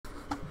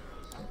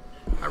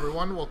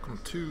Everyone, welcome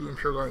to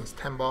Imperial Gardens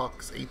 10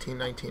 box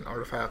 1819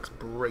 artifacts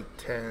break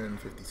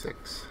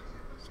 1056.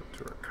 So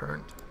to our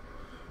current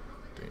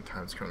date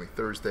time is currently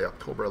Thursday,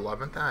 October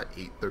 11th at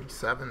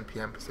 8:37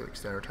 p.m. Pacific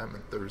Standard Time,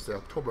 and Thursday,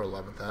 October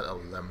 11th at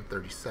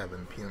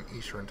 11:37 p.m.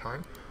 Eastern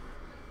Time.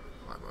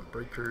 Live on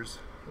Breakers,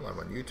 live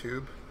on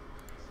YouTube,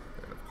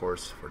 and of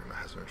course for anyone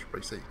who has an extra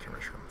bracelet, you can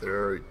register up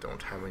there. We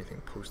don't have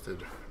anything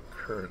posted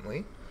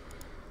currently.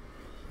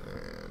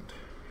 And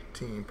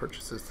team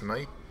purchases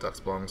tonight.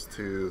 Ducks belongs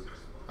to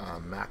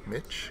Mac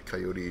Mitch,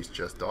 Coyotes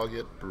Just Dog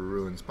It,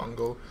 Bruins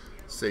Bungo,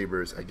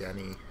 Sabres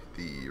Agani,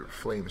 the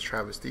Flames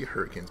Travesty,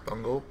 Hurricanes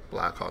Bungo,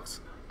 Blackhawks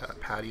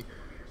Patty,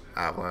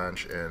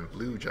 Avalanche and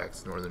Blue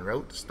Jackets Northern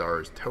Route,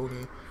 Stars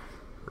Tony,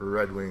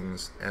 Red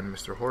Wings and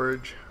Mr.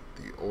 Horridge,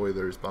 the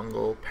Oilers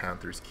Bungo,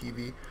 Panthers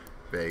Kiwi,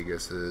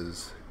 Vegas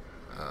is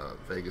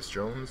Vegas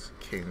Jones,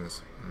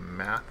 Kings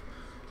Math,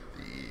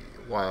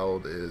 the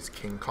Wild is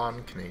King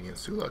Con, Canadian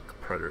Sulak,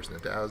 Predators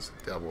Nadaz,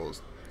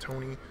 Devils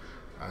Tony,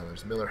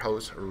 Islanders Miller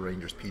House,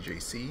 Rangers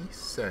PJC,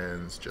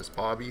 Sens Just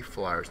Bobby,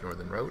 Flyers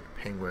Northern Route,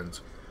 Penguins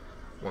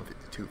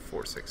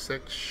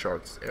 152-466,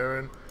 Sharks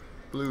Aaron,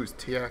 Blues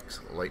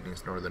TX,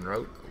 Lightning's Northern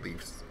Route,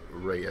 Leafs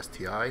Ray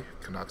STI,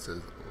 Canucks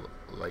is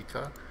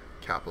Laika,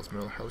 Capitals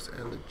Miller House,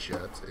 and the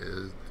Jets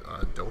is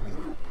Domi.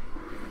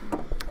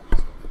 So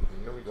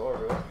here we go,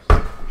 everyone.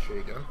 Show you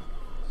again.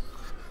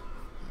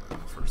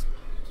 First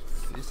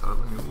piece out of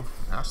a new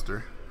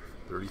master,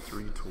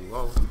 33 to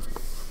low.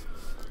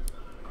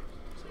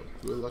 So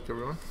good luck,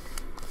 everyone.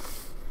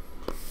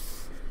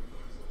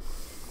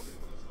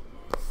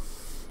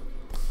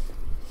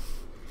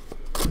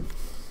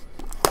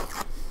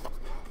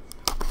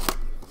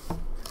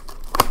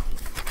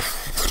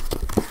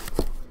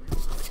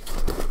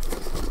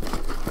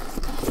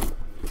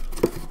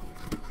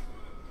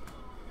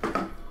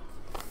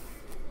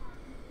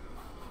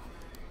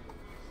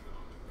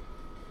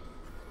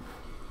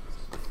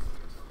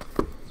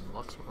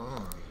 What's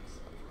on?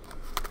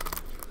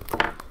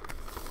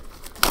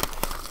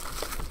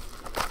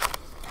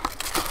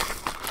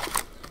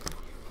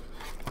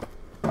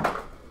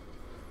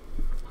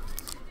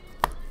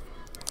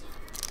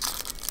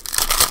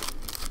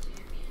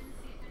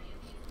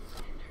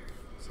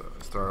 So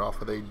start off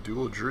with a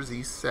dual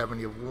jersey,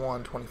 70 of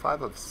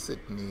 125 of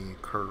Sidney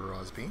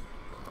Crosby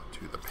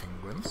to the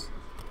Penguins.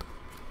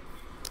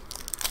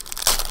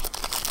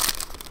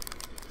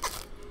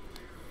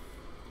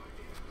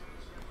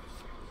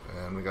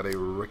 And we got a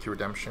rookie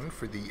redemption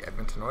for the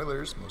Edmonton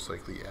Oilers, most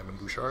likely Evan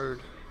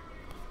Bouchard.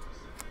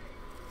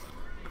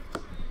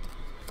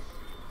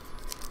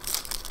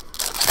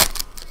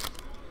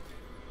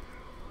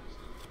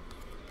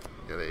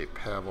 We got a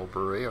Pavel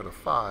Bure out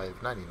of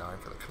 5.99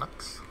 for the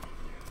Canucks.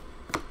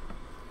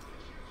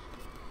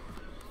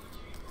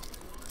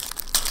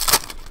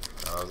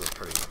 That was a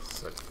pretty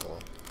sick pull.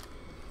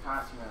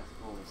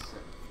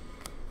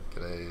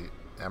 Get a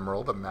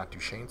Emerald of Matt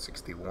Duchene,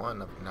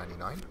 61 of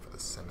 99 for the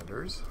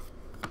Senators.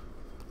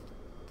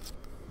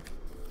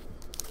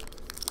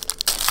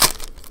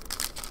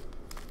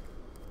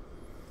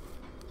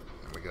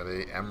 And we got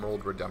a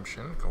Emerald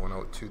redemption going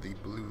out to the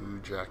Blue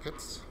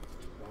Jackets.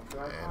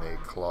 And a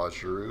Claude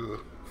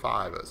Giroux,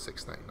 5 of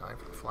 6.99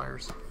 for the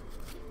Flyers.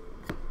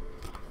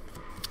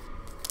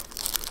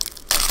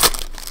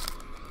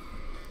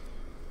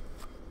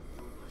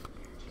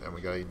 And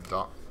we got a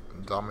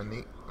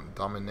Dominic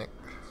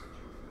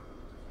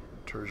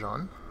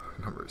Turgeon,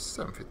 number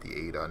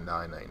 758 on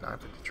 999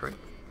 for Detroit.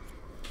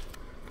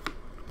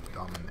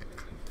 Dominic.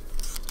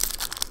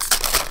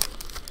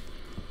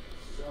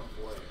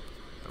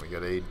 And we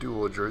got a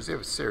dual jersey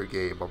of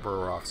Sergei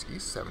Bobrovsky,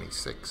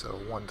 76 of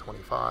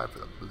 125 for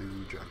the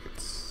Blue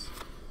Jackets.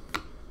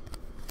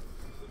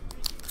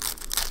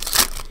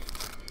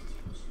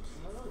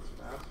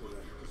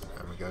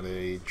 And we got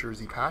a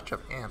jersey patch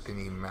of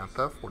Anthony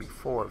Mantha,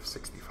 44 of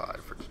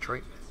 65 for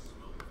Detroit.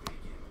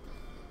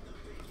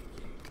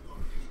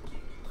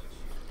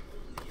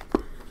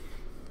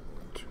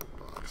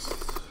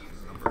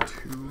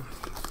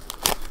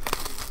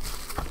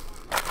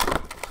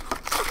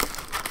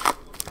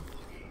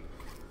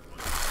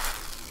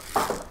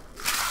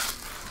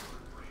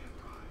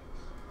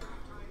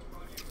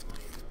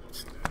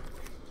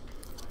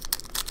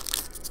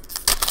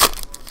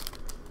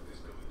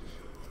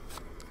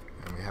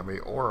 And we have a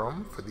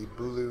Orem for the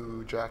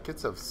Blue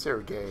Jackets of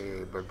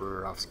Sergei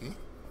Bobrovsky.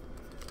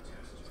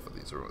 So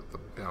these are the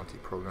Bounty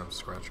Program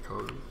scratch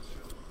codes,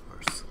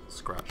 or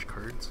scratch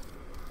cards.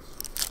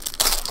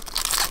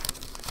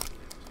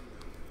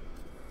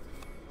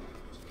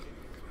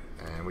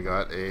 And we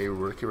got a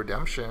rookie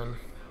redemption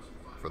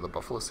for the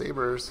Buffalo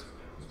Sabres.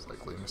 It's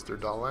likely Mr.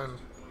 Dahlin,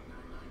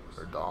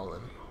 or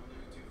Dahlin.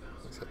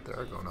 He's hit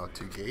there, going out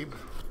to Gabe.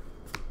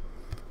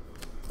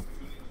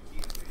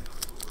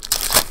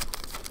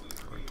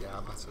 Or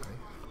Gab, sorry.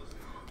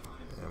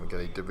 And we got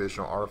a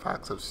divisional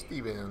artifacts of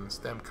Steven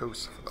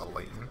Stamkos for the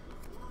Lightning.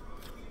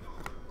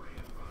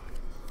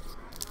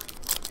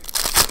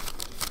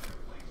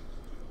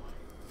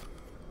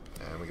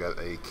 And we got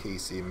a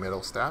Casey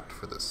Middlestat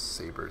for the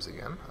Sabres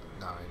again,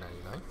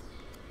 $9.99.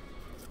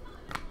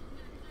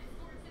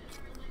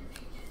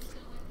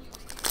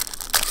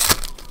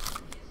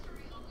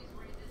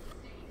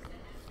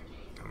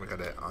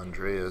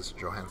 Andreas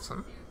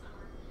Johansson,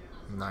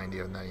 90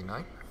 of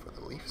 99 for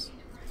the Leafs.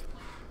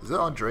 Is it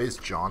Andreas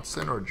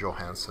Johnson or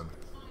Johansson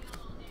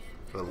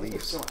for the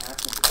Leafs?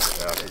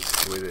 Yeah,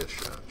 it's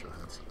Swedish.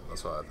 Johansson.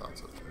 That's what I thought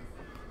so too.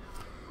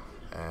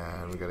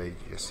 And we got a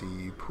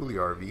Jesse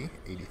Puljujärvi,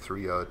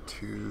 83 of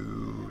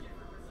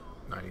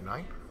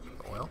 299 for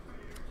the Oil.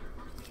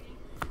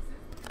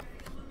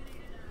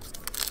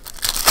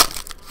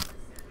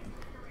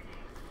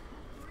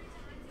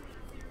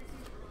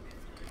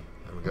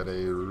 And we got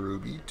a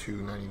Ruby,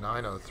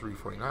 299 out of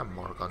 349,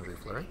 Marc-Andre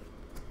Fleury.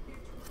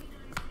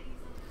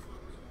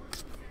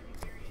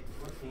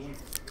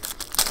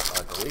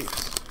 The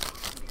Leafs.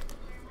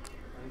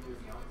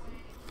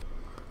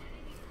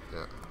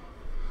 Yeah.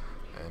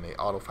 And a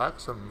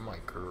Autofax of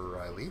Mike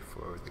Riley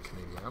for the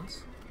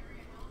Canadiens.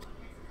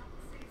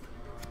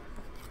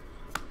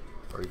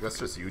 Or I guess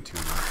just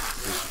YouTube.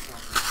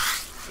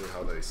 See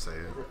how they say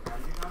it.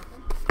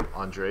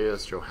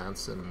 Andreas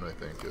Johansson, I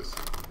think, is.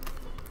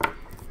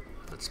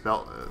 It's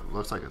spelled. It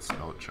looks like it's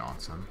spelled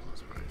Johnson.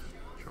 That's right.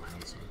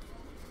 Johansson.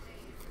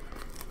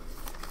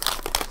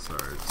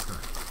 Sorry, just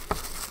gonna.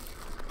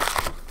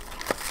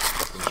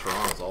 In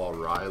Toronto, it's all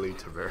Riley,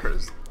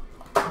 Tavares,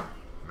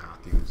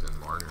 Matthews, and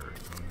Marner.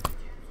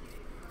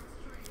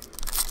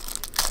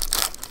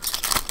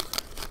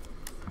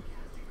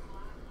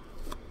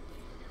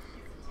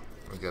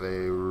 We got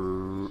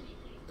a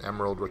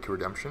Emerald Rookie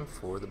Redemption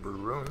for the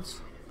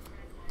Bruins,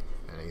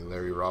 and a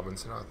Larry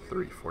Robinson on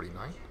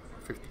 349,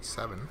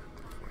 57,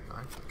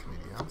 349 for the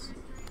Canadiens.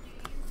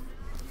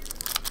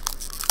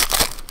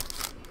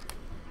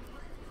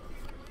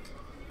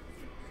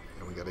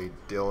 And we got a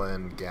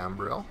Dylan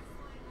Gambrell,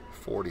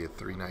 40 of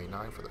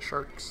 399 for the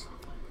Sharks.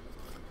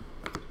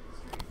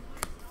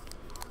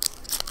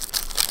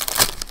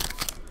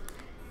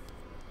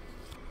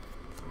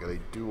 We got a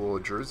dual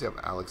jersey of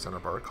Alexander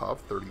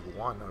Barkov,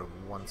 31 out of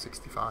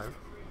 165.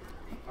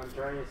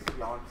 Andreas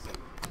Janssen.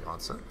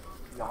 Janssen.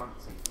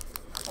 Janssen.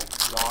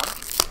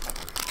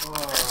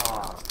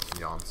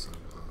 Janssen.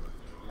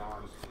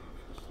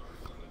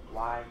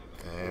 Why?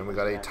 And we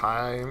got a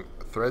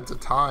Threads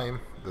of Time.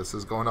 This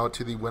is going out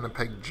to the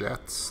Winnipeg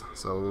Jets.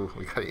 So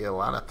we got the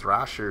Atlanta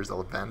Thrashers,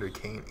 Evander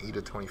Kane, 8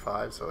 of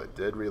 25. So it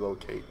did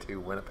relocate to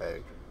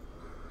Winnipeg.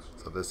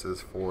 So this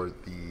is for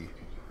the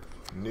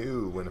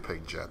new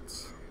Winnipeg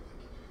Jets.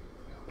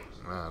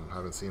 Man, I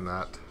haven't seen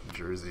that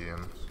jersey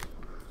in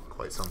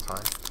quite some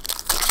time.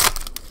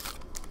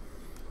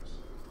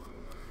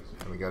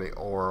 And we got a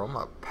Orem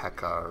of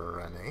Pekka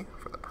Rinne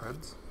for the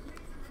Preds.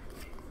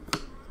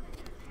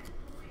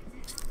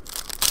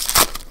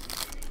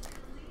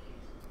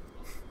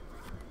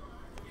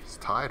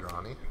 Tied,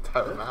 Ronnie.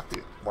 Tied with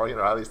Matthews. Morgan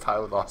Riley's tied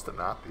with Austin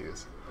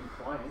Matthews.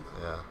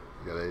 Yeah.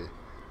 You got a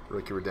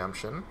Rookie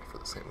Redemption for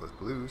the St. Louis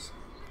Blues.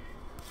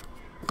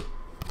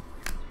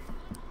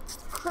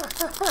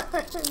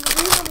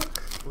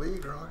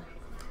 League, Ronnie.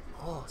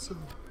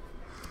 Awesome.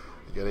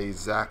 You got a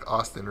Zach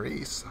Austin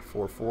Reese,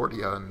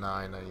 440 out of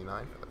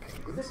 999 for the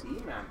Penguins. He's a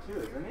D-man too,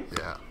 isn't he?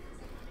 Yeah.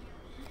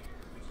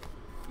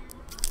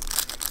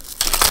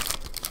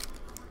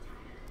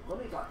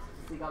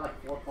 He got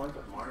like 4 points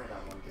with Marner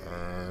that one game.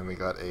 And we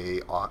got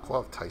a Aqua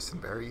of Tyson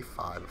Berry,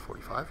 5 of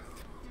 45.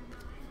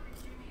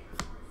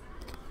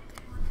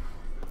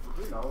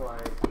 You know,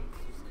 like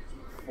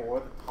 4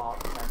 of the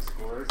top 10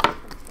 scorers are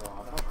from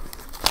Toronto.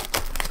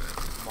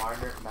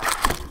 Marner,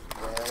 Matthews,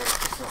 Ware,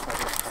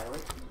 Tyler.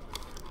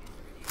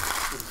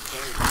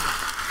 Insane.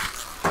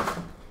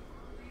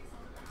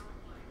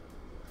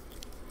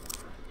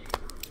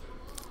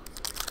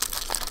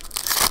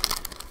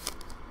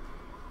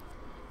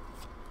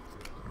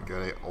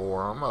 Got a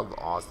Orem of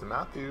Austin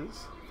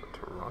Matthews for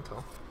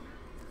Toronto.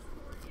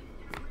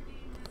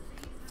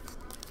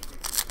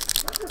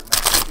 Not just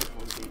Matthews, just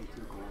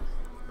 82 goals.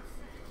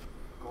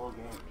 Goal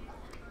game.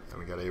 And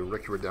we got a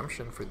Rookie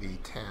Redemption for the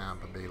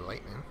Tampa Bay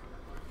Lightning.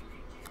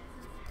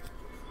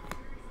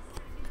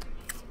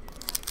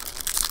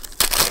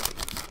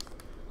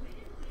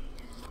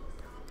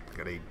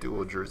 Got a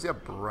dual jersey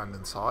of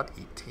Brendan Saad,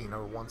 18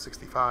 of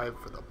 165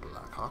 for the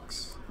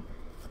Blackhawks.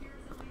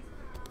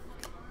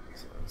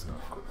 So let's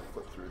quickly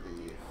flip through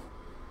the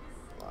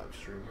live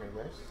stream here,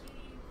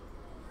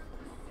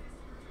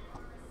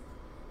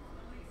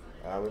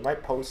 guys. We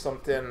might post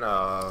something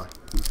for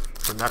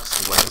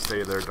next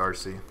Wednesday there,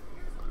 Darcy.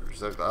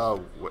 Just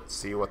like,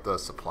 see what the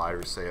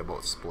suppliers say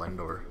about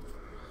Splendor.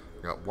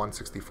 We got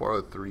 164 out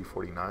of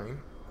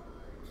 349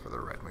 for the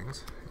Red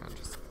Wings. Yeah,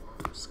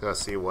 just gotta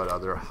see what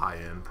other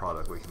high-end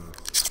product we can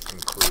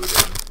include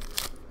in.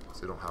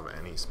 So we don't have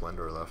any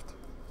Splendor left.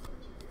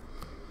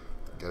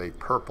 Got a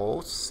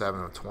purple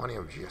 7 of 20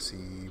 of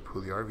Jesse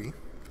Puljujärvi.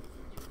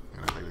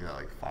 And I think we got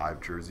like 5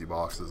 jersey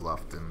boxes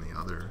left in the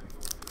other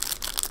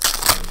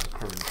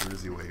current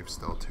jersey wave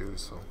still too,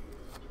 so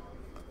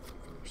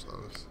finish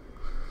those.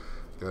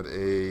 Got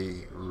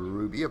a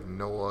ruby of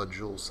Noah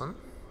Juleson,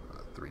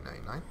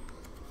 $3.99.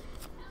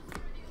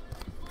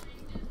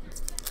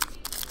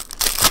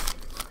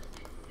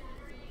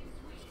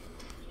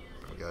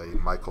 We got a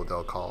Michael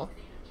Del Calle,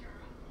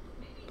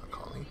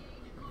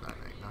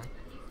 $9.99.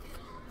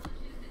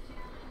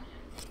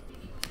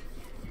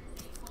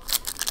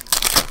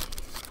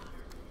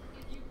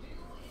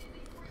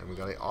 we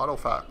got an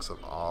Autofax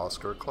of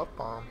Oscar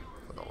Klefbom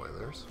for the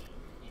Oilers.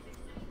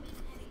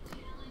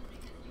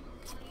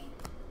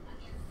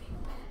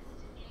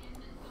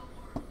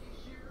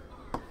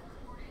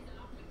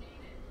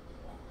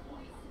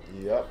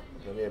 Yep,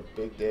 gonna be a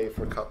big day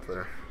for Cup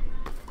there.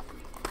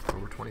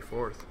 October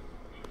 24th.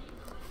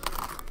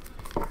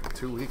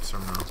 2 weeks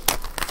from now.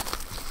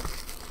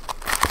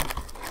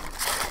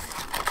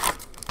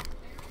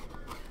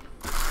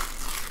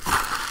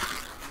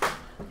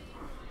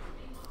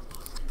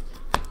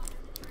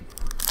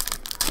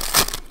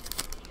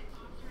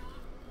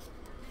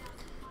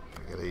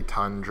 We got a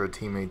Tundra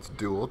Teammates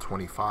Duel,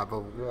 25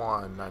 of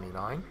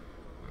 199.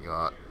 We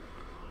got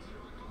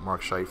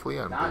Mark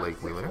Scheifele and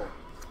Blake Wheeler.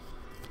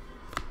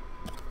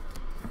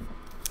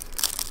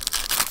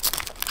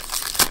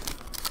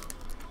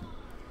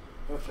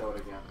 Show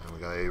it again. And we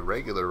got a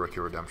regular rookie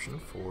redemption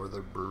for the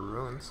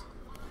Bruins.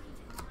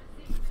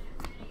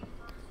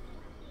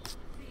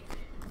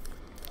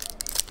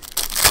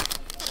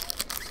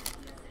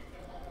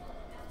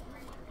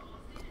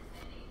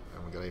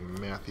 And we got a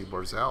Matthew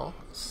Barzal,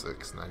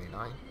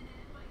 $6.99.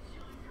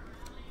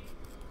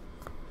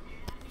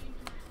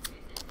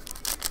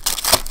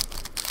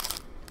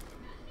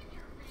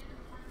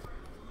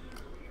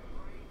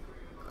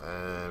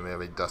 And we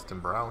have a Dustin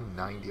Brown,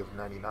 90 of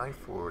 99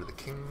 for the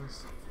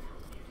Kings.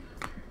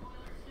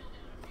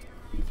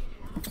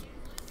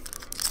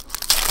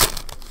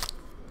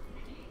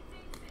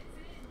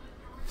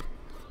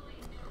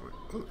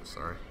 Ooh,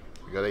 sorry.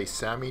 We got a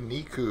Sami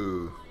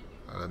Niku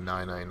at a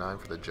 $9.99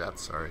 for the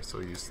Jets. Sorry, so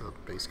used to the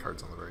base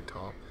cards on the very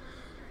top.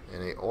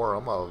 And a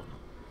Orem of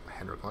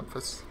Henrik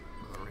Lundqvist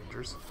for the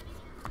Rangers.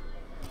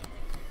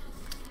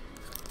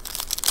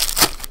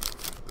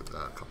 Did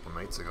that a couple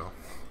nights ago.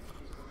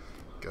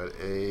 Got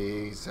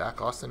a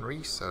Zach Austin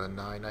Reese at a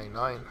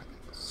 $9.99.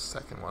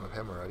 Second one of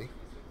him already.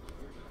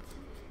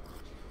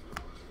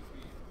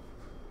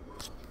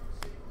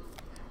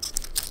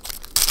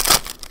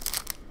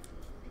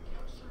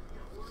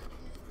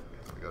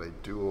 Got a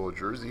dual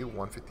jersey,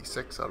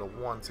 156 out of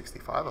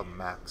 165 of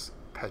Max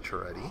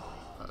Pacioretty.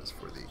 That is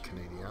for the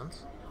Canadiens.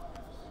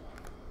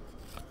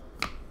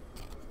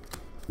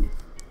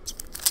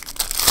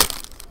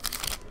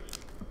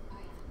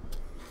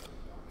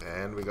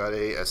 And we got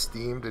a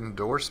esteemed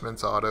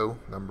endorsements auto,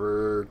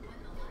 number,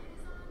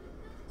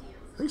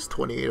 I think it's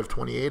 28 of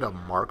 28 of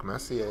Mark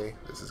Messier.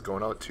 This is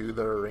going out to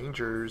the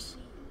Rangers.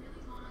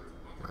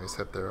 Nice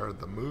hit there,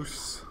 the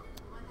Moose.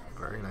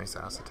 Very nice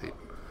acetate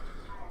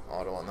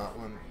auto on that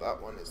one.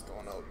 That one is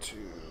going out to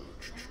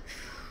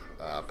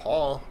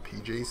Paul,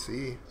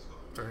 PJC.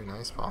 Very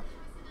nice, Paul.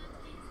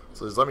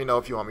 So just let me know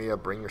if you want me to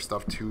bring your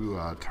stuff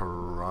to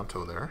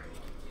Toronto there.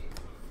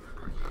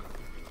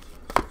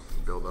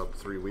 Build up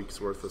 3 weeks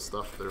worth of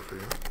stuff there for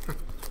you.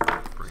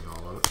 Bring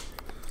all of it.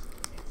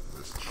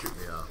 Just shoot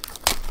me a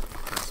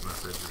text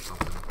message or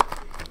something.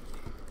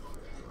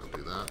 I'll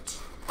do that.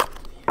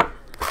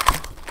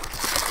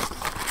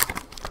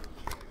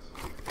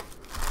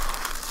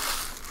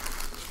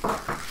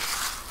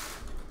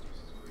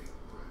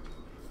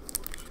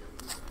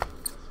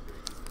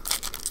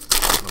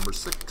 Number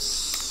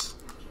 6.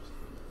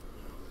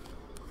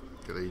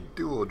 Got a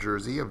dual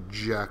jersey of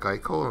Jack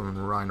Eichel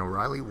and Ryan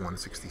O'Reilly,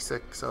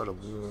 166 out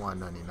of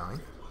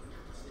 199.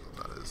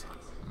 That is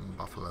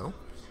Buffalo.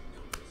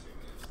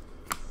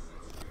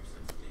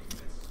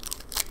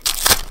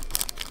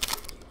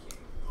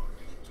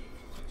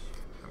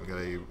 And we got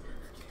a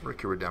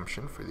rookie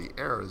redemption for the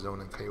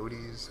Arizona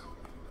Coyotes.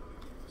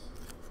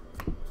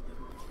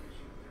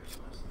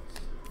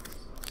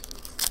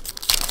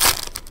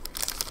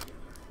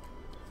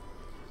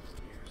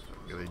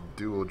 A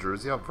dual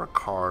jersey of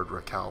Rickard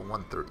Rakell,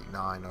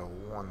 139 of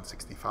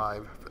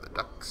 165 for the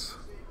Ducks.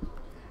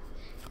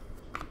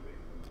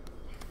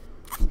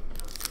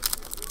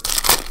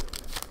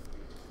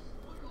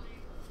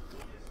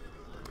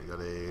 We got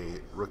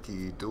a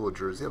rookie dual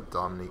jersey of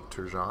Dominique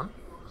Turgeon,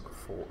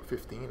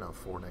 15 of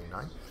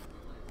 499.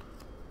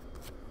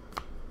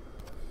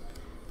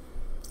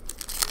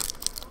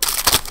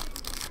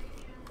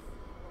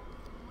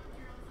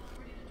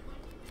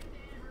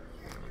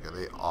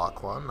 The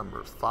Aqua,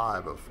 number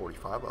 5 of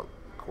 45 of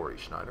Corey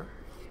Schneider.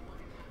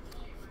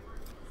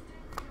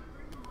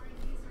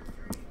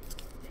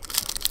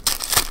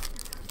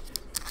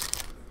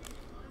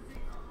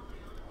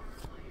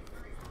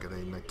 Got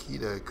a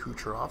Nikita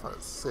Kucherov at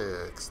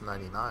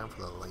 $6.99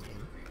 for the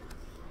Lightning.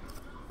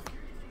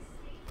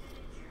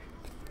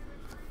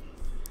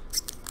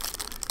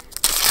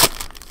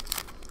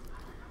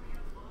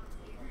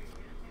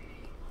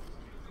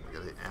 We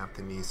got a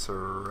Anthony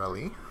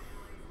Cirelli.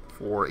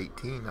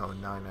 418 out of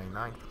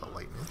 999 for the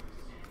Lightning.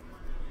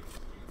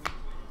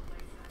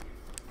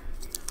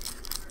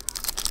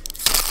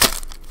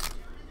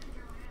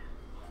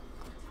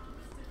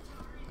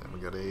 And we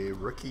got a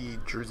rookie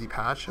jersey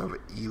patch of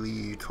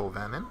Eeli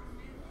Tolvanen,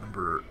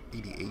 number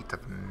 88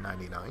 of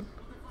 99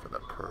 for the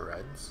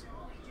Preds.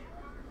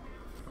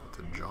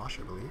 To Josh,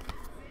 I believe.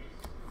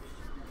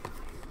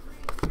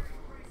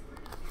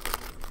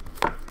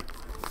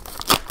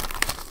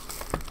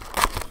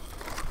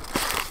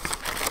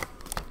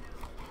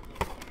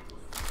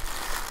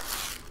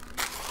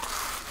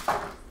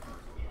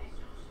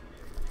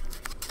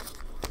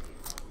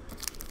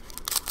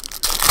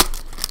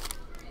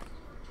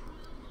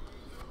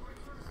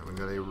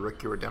 got a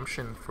rookie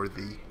redemption for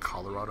the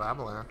Colorado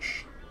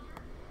Avalanche.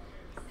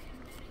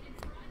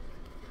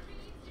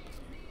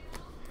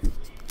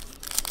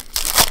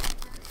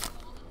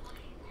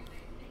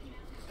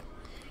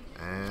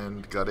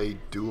 And got a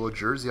dual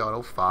jersey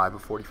auto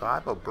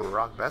 5/45 of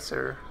Brock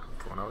Boeser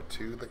going out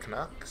to the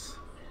Canucks.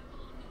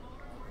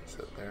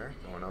 Sit there,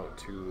 going out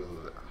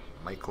to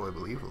Michael, I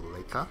believe,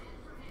 Leica.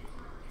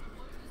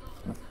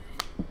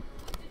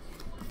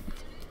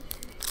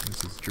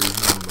 This is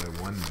jersey number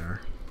by 1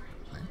 there,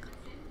 I think.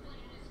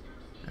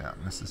 Yeah,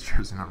 this is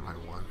jersey number by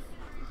 1.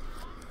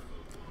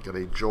 Got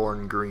a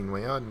Jordan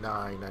Greenway on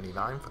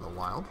 $9.99 for the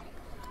Wild.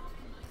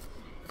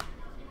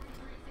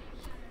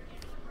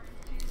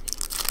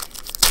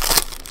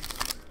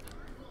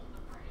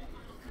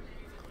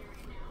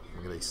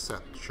 We got a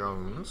Seth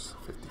Jones,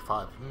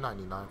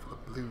 $55.99 for the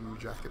Blue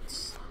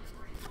Jackets.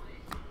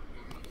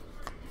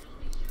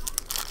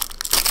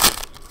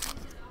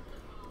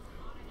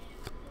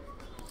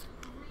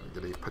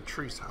 We got a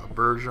Patrice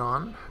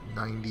Bergeron,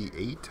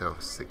 98 of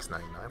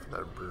 $6.99 for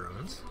the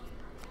Bruins.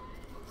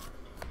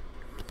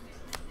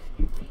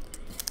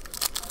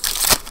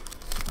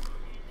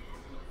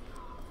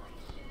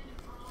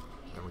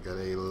 And we got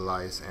a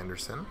Elias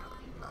Anderson,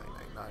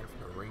 $9.99 for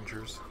the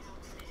Rangers.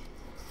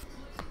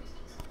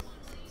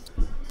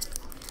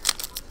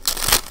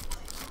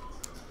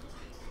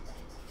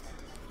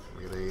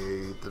 We got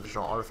a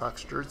Divisional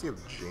Artifacts jersey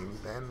of Jamie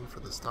Benn for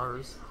the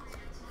Stars.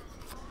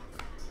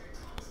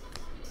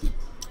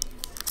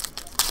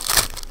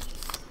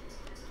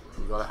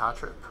 We got a hat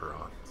trick,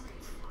 Perron.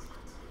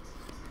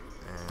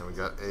 And we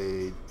got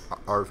a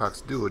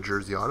Artifacts dual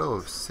jersey auto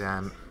of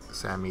Sami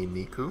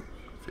Niku,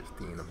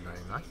 15 of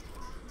 99.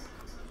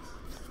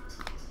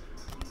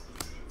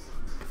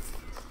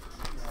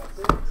 That's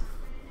it.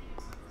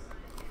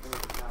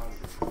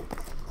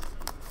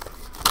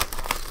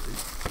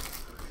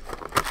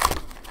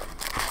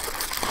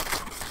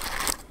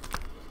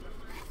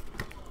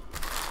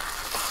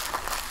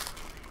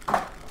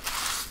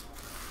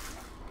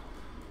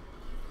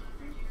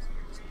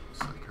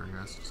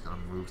 Just gotta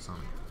move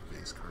some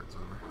base cards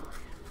over. So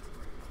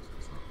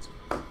it's not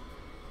too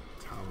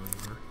towering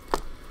here.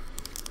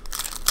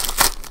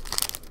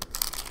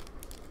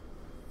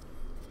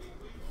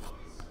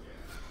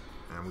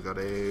 And we got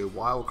a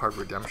wild card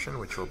redemption,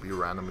 which will be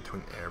random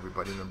between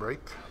everybody in the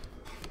break.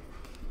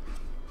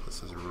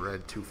 This is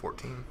red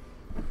 214.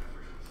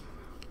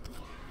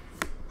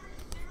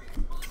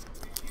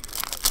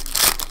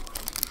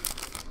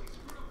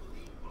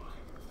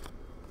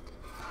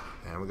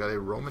 And we got a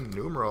Roman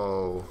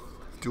numeral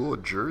dual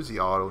jersey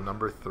auto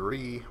number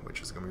 3,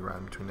 which is going to be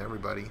random between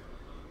everybody.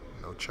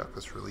 No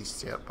checklist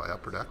released yet by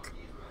Upper Deck.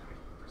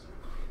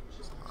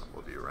 So that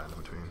will be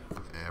random between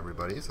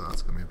everybody, so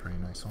that's going to be a pretty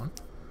nice one.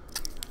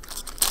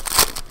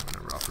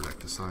 Whenever Upper Deck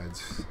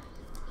decides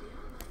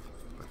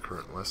the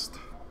current list.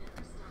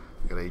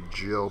 We got a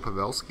Joe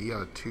Pavelski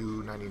out of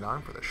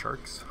 $2.99 for the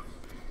Sharks.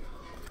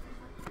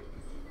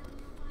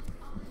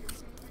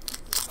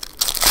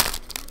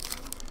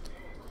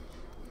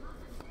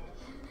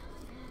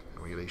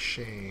 We get a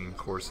Shane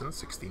Corson,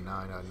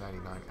 69 out of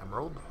 99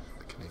 Emerald,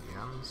 the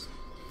Canadiens.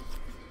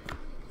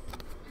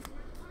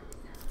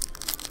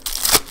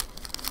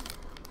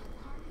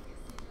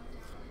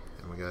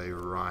 And we got a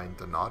Ryan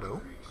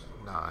Donato,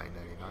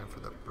 $9.99 for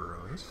the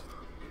Bruins.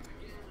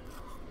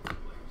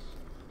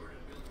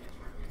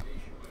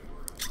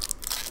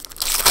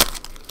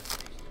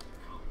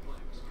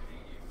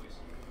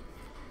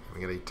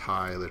 We get a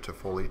Tyler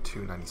Toffoli,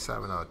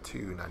 $2.97 out of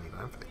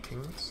 $2.99 for the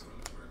Kings.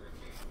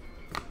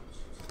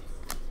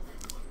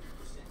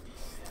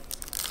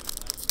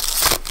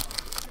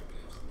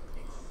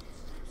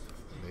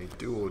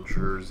 Dual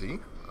jersey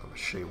of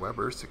Shea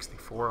Weber,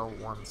 64 out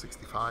of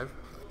 165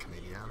 for the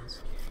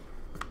Canadiens.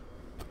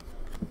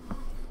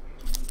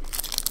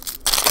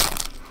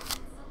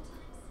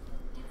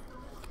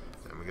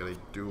 And we got a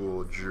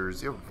dual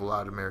jersey of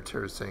Vladimir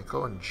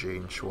Tarasenko and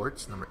Jane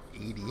Schwartz, number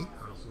 80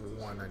 out of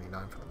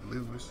 199 for the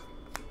Blues.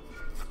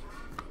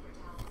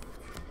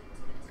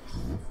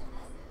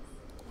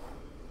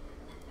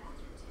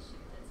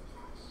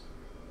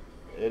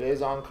 It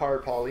is on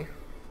card, Paulie.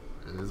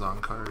 It is on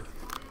card.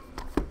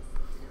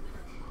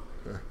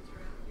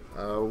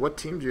 What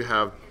team do you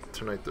have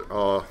tonight?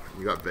 Oh,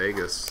 you got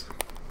Vegas.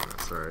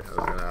 Sorry, I was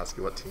going to ask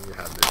you what team you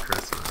had there,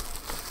 Chris.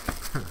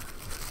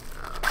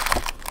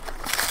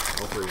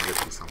 Hopefully we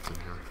get you something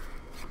here.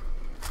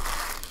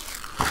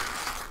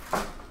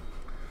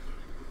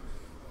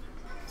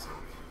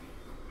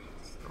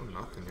 Still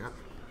nothing yet.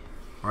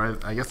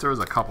 Alright, I guess there was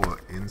a couple of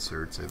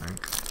inserts, I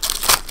think.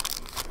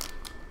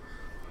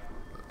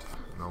 But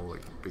no,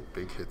 like,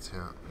 big hits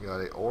yet. We got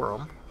a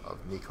Orem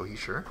of Nico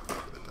Hischier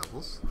for the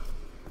Devils.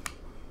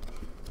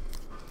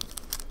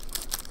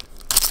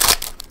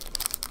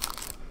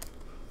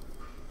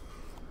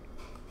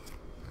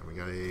 We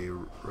got a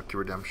rookie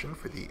redemption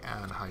for the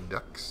Anaheim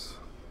Ducks.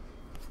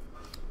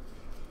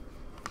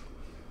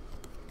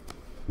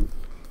 And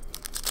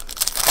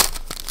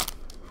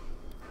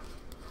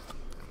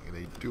we got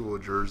a dual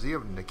jersey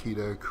of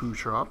Nikita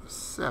Kucherov,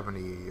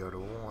 70 out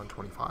of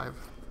 125.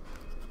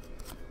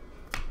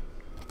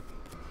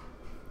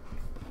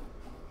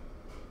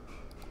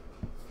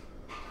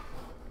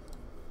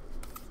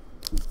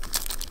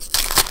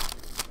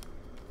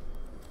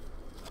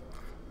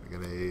 We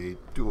got a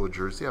dual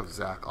jersey of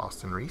Zach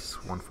Austin Reese,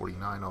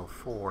 149 out of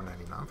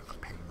 499 for the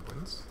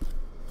Penguins.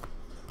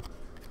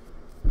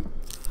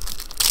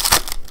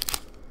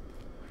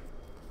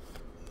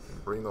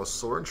 Bring those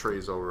sword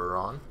trays over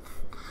on.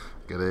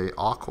 Get a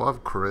Aqua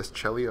of Chris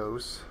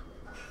Chelios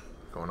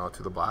going out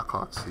to the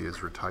Blackhawks. He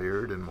is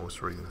retired and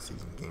most regular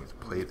season games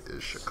played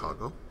is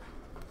Chicago.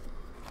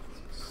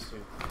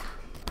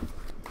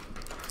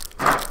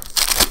 And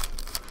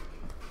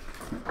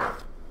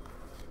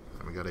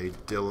we got a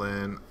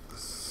Dylan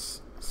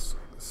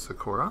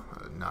Sakura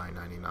at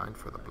 $9.99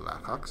 for the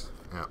Blackhawks.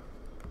 Yeah.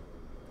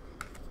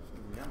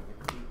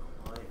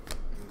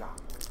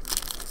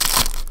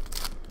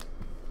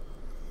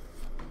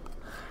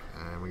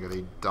 And we got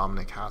a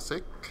Dominic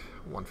Hasek,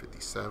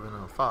 157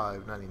 of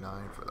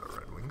 5.99 for the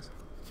Red Wings.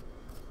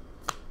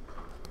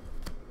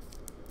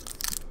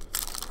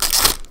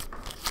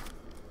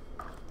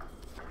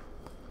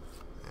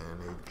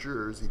 And a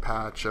jersey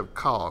patch of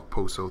Kyle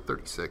Poso,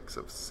 36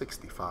 of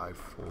 65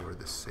 for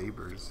the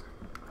Sabres.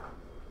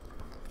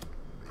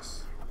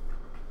 Nice.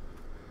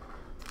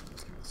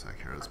 Just give me a sec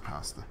here. Let's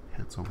pass the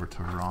hits over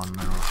to Ron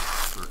now.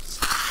 Starts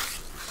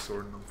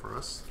sorting them for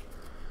us.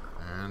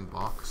 And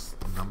box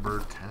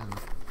number 10.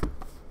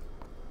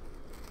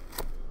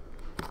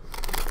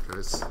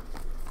 Guys,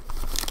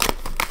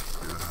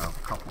 we have a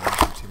couple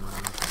of team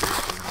runners to do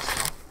for this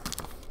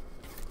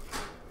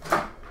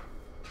now.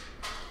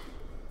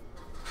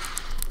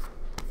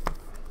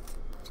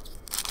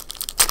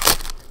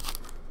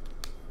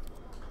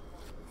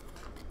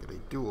 Get a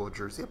dual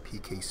jersey of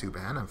PK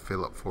Subban and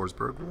Philip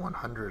Forsberg,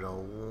 100 of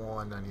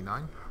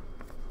 199.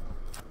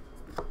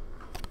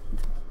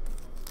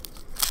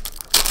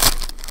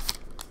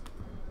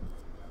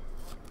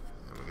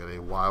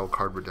 Wild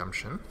card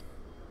redemption,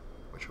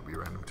 which will be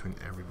random between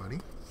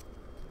everybody.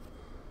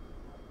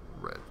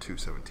 Red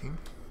 217.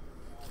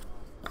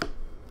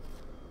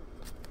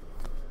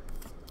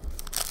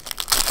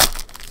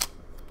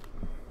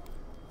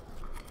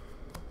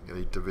 Get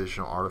a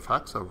divisional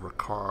artifacts of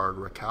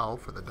Ricard Raquel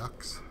for the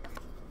Ducks.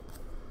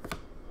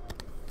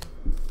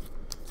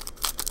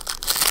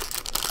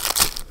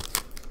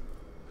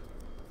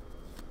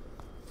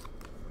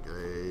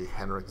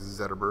 Henrik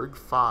Zetterberg,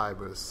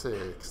 5 of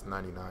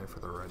 6.99 for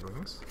the Red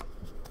Wings.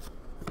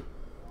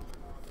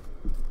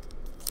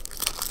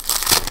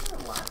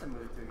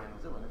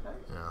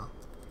 Yeah.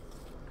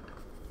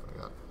 I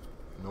got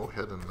no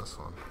hit in this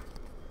one.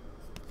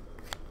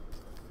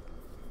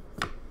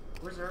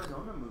 Where's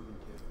Arizona moving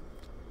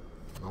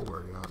to?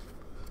 Nowhere yet.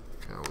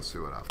 Okay, we'll see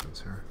what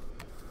happens here.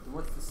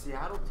 What's the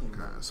Seattle team?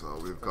 Okay, so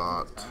we've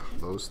got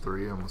those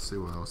three, and we'll see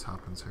what else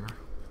happens here.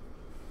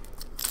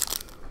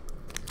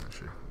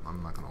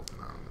 I'm not going to open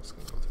that. I'm just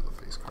going to go through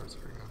the base cards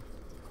here again.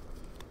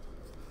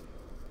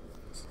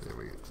 Let's see if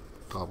we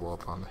double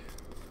up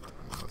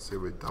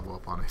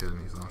on a hit in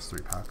these last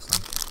 3 packs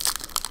then.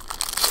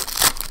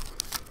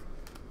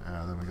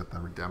 Yeah, then we got the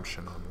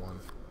redemption on one.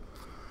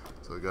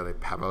 So we got a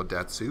Pavel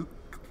Datsyuk,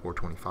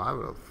 425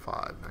 out of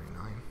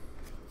 5.99.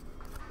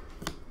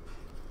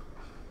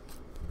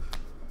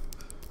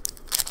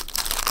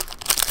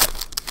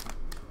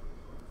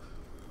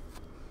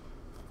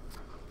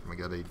 We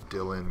got a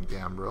Dylan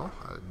Gambrell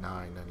at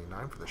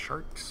 $9.99 for the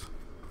Sharks.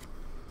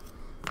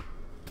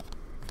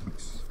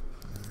 Let's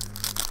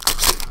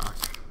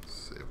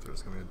see if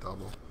there's going to be a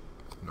double.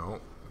 No,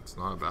 it's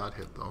not a bad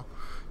hit though.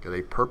 Got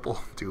a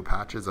purple 2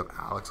 patches of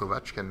Alex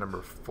Ovechkin,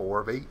 number 4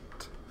 of 8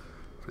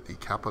 for the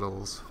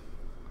Capitals.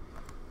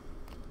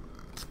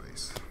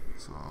 Space.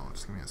 So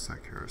just give me a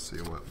sec here to see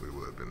what we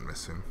would have been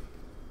missing.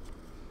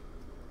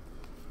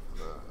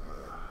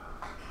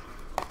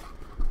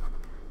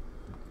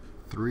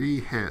 3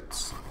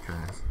 hits,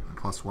 okay,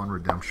 plus 1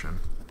 redemption.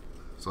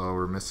 So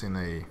we're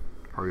missing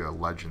probably a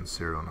legend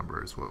serial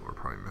number is what we're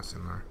probably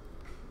missing there.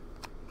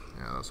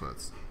 Yeah, that's what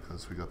it's,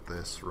 because we got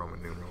this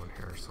Roman numeral in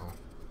here, so.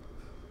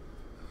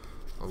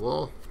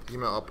 We'll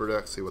email Upper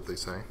Deck, see what they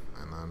say,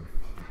 and then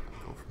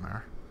go from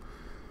there.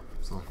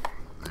 So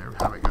there we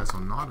have it, guys. So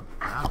not a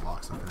bad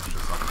box to finish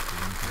this up at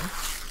the end here.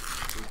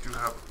 So we do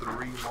have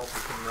 3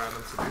 multiple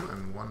randoms to do,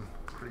 and 1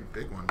 pretty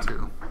big one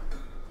too.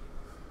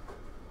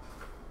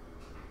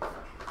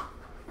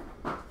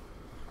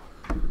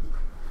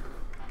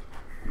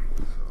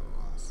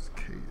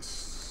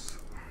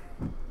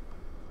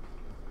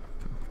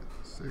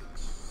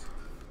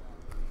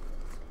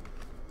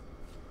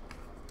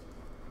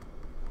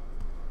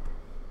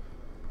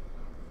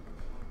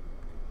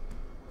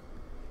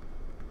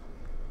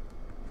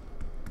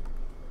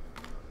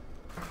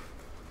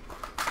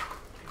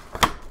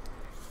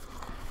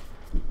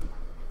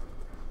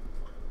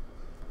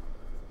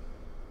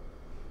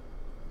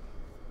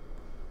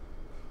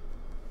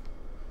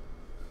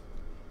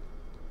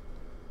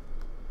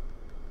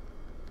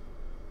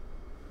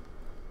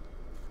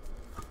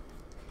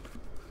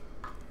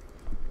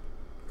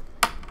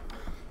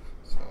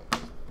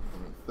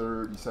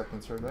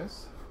 30-second turn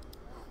dice.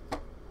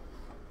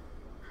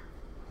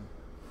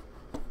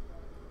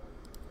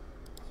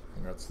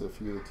 Congrats to a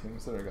few of the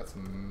teams there. I got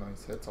some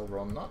nice hits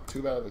overall. Not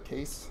too bad of a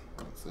case.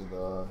 Honestly,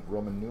 the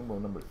Roman numeral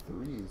number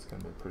 3 is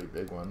going to be a pretty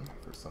big one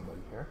for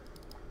somebody here.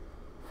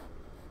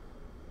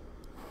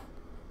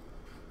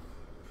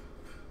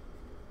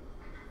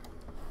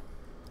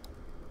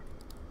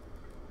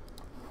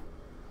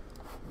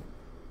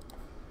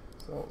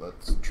 So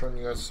let's turn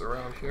you guys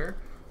around here.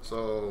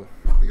 So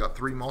we got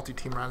 3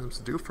 multi-team randoms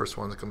to do. First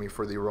one's going to be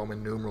for the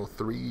Roman numeral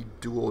 3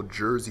 dual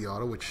jersey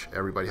auto, which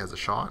everybody has a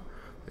shot.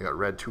 We got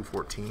red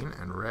 214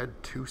 and red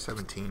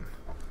 217.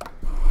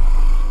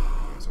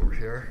 It's over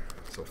here.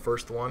 So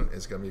first one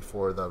is going to be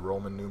for the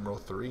Roman numeral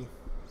 3.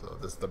 So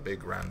this is the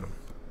big random.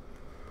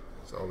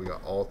 So we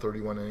got all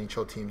 31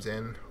 NHL teams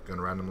in. We're going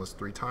to random list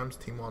 3 times.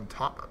 Team on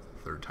top.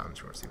 Third time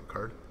you're going to receive a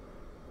card.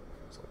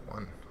 So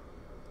 1,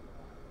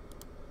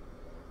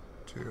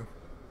 2,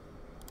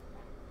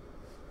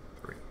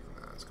 3.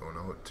 That's going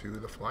out to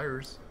the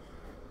Flyers.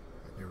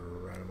 And you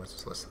randomized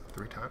this list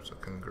 3 times. So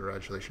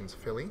congratulations,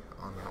 Philly,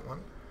 on that one.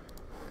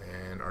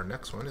 And our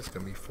next one is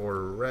going to be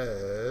for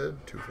red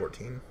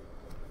 214.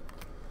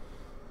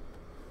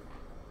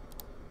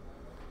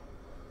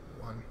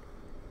 1,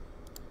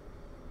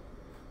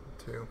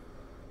 2,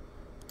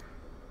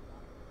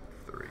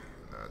 3.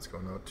 That's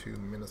going out to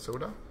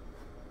Minnesota. And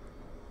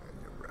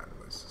you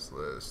randomize this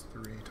list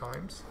 3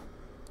 times.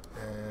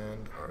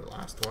 And our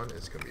last one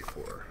is going to be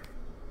for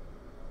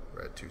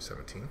red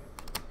 217.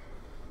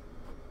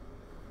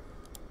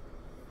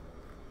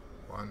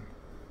 1,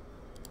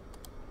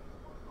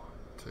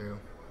 2,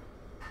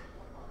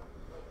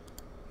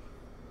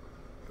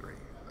 3.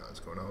 That's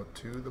going out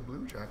to the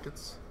Blue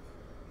Jackets.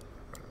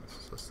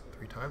 This is listed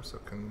 3 times, so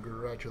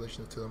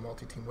congratulations to the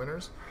multi-team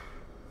winners.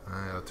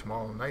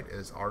 Tomorrow night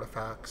is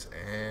Artifacts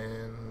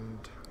and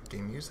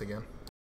Game Used again.